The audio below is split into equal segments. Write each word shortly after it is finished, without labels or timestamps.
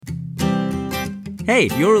Hey,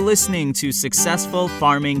 you're listening to Successful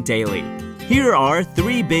Farming Daily. Here are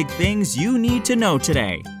 3 big things you need to know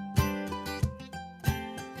today.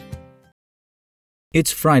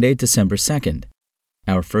 It's Friday, December 2nd.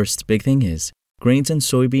 Our first big thing is grains and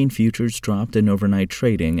soybean futures dropped in overnight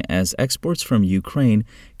trading as exports from Ukraine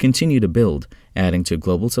continue to build, adding to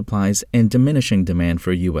global supplies and diminishing demand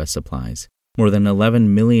for U.S. supplies. More than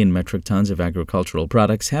 11 million metric tons of agricultural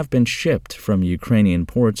products have been shipped from Ukrainian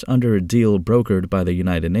ports under a deal brokered by the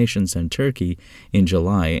United Nations and Turkey in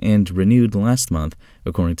July and renewed last month,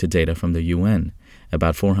 according to data from the UN.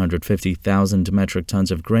 About 450,000 metric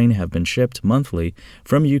tons of grain have been shipped monthly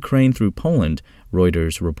from Ukraine through Poland,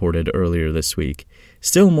 Reuters reported earlier this week.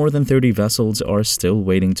 Still, more than 30 vessels are still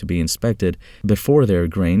waiting to be inspected before their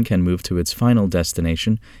grain can move to its final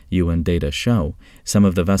destination, UN data show. Some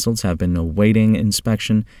of the vessels have been awaiting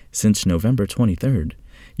inspection since November 23rd.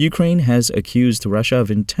 Ukraine has accused Russia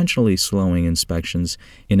of intentionally slowing inspections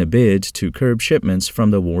in a bid to curb shipments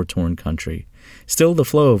from the war-torn country. Still, the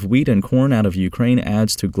flow of wheat and corn out of Ukraine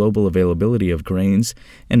adds to global availability of grains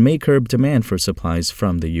and may curb demand for supplies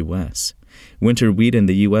from the U.S. Winter wheat in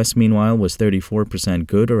the U.S., meanwhile, was 34%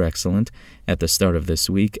 good or excellent at the start of this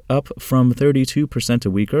week, up from 32% a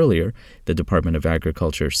week earlier, the Department of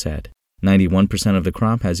Agriculture said. 91% of the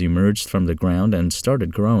crop has emerged from the ground and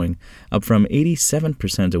started growing, up from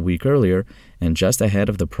 87% a week earlier and just ahead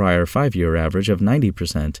of the prior 5-year average of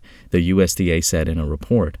 90%, the USDA said in a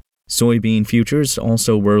report. Soybean futures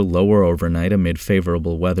also were lower overnight amid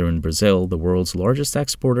favorable weather in Brazil, the world's largest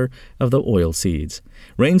exporter of the oil seeds.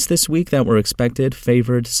 Rains this week that were expected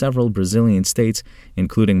favored several Brazilian states,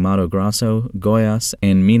 including Mato Grosso, Goiás,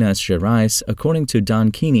 and Minas Gerais, according to Don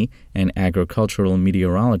Keeney, an agricultural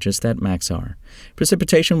meteorologist at Maxar.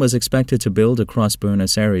 Precipitation was expected to build across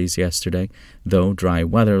Buenos Aires yesterday, though dry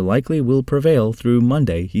weather likely will prevail through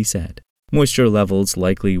Monday, he said. Moisture levels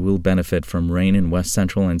likely will benefit from rain in west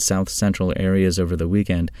central and south central areas over the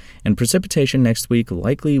weekend, and precipitation next week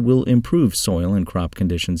likely will improve soil and crop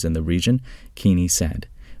conditions in the region, Keeney said.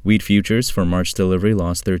 Wheat futures for March delivery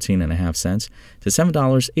lost 13.5 cents to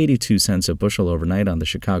 $7.82 a bushel overnight on the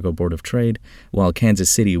Chicago Board of Trade, while Kansas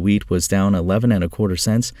City wheat was down 11.25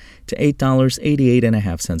 cents to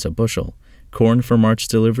 $8.88 a bushel. Corn for March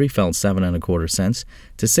delivery fell 7.25 cents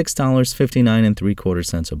to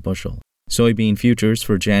 $6.59 a bushel. Soybean futures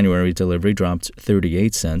for January delivery dropped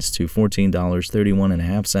 38 cents to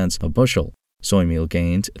 $14.31 a bushel. Soy meal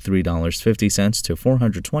gained $3.50 to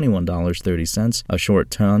 $421.30 a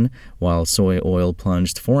short ton, while soy oil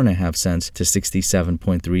plunged 4.5 cents to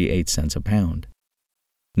 67.38 cents a pound.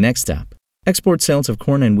 Next up, export sales of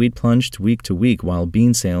corn and wheat plunged week to week, while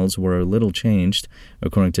bean sales were little changed,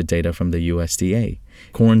 according to data from the USDA.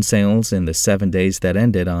 Corn sales in the 7 days that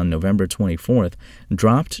ended on November 24th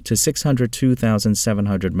dropped to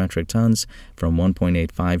 602,700 metric tons from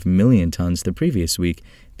 1.85 million tons the previous week,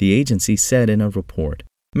 the agency said in a report.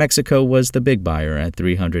 Mexico was the big buyer at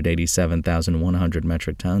 387,100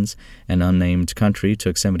 metric tons. An unnamed country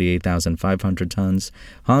took 78,500 tons.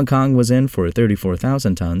 Hong Kong was in for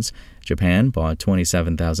 34,000 tons. Japan bought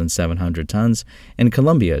 27,700 tons. And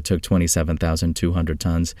Colombia took 27,200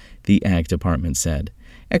 tons, the Ag Department said.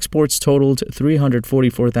 Exports totaled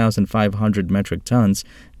 344,500 metric tons,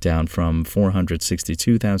 down from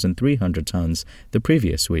 462,300 tons the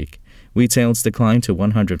previous week. Wheat sales declined to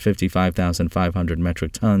 155,500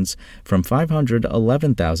 metric tons from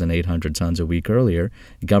 511,800 tons a week earlier,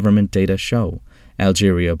 government data show.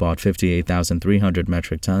 Algeria bought 58,300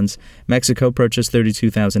 metric tons. Mexico purchased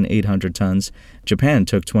 32,800 tons. Japan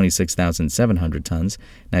took 26,700 tons.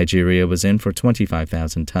 Nigeria was in for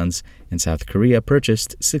 25,000 tons. And South Korea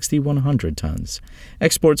purchased 6,100 tons.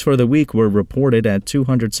 Exports for the week were reported at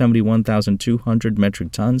 271,200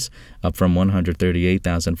 metric tons, up from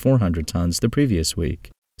 138,400 tons the previous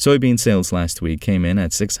week. Soybean sales last week came in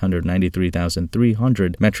at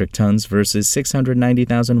 693,300 metric tons versus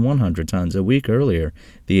 690,100 tons a week earlier,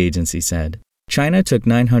 the agency said. China took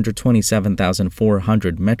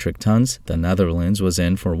 927,400 metric tons. The Netherlands was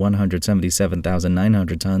in for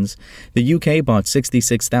 177,900 tons. The UK bought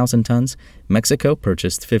 66,000 tons. Mexico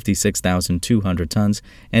purchased 56,200 tons.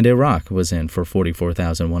 And Iraq was in for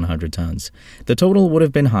 44,100 tons. The total would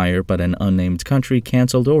have been higher, but an unnamed country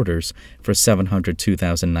canceled orders for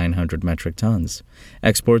 702,900 metric tons.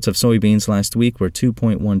 Exports of soybeans last week were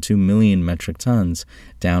 2.12 million metric tons,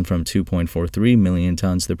 down from 2.43 million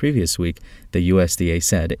tons the previous week, the USDA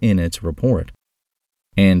said in its report.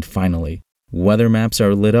 And finally, weather maps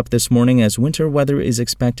are lit up this morning as winter weather is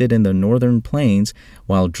expected in the northern plains,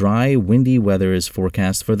 while dry, windy weather is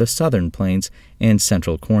forecast for the southern plains and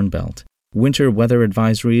central Corn Belt. Winter weather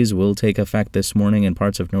advisories will take effect this morning in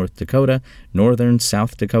parts of North Dakota, northern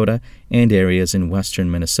South Dakota, and areas in western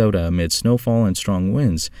Minnesota amid snowfall and strong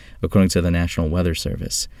winds, according to the National Weather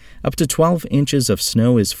Service. Up to 12 inches of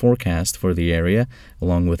snow is forecast for the area,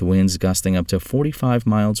 along with winds gusting up to 45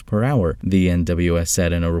 miles per hour, the NWS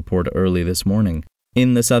said in a report early this morning.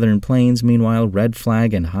 In the southern plains, meanwhile, red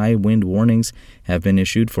flag and high wind warnings have been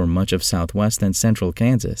issued for much of southwest and central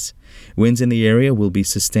Kansas. Winds in the area will be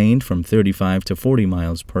sustained from 35 to 40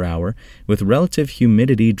 miles per hour, with relative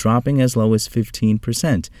humidity dropping as low as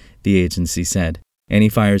 15%, the agency said. Any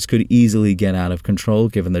fires could easily get out of control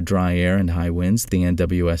given the dry air and high winds, the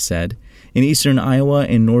NWS said. In eastern Iowa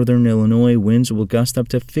and northern Illinois, winds will gust up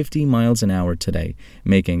to 50 miles an hour today,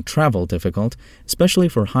 making travel difficult, especially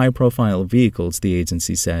for high-profile vehicles, the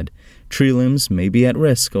agency said. Tree limbs may be at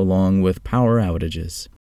risk along with power outages.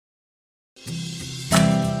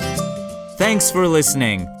 Thanks for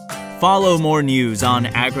listening. Follow more news on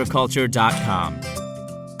agriculture.com.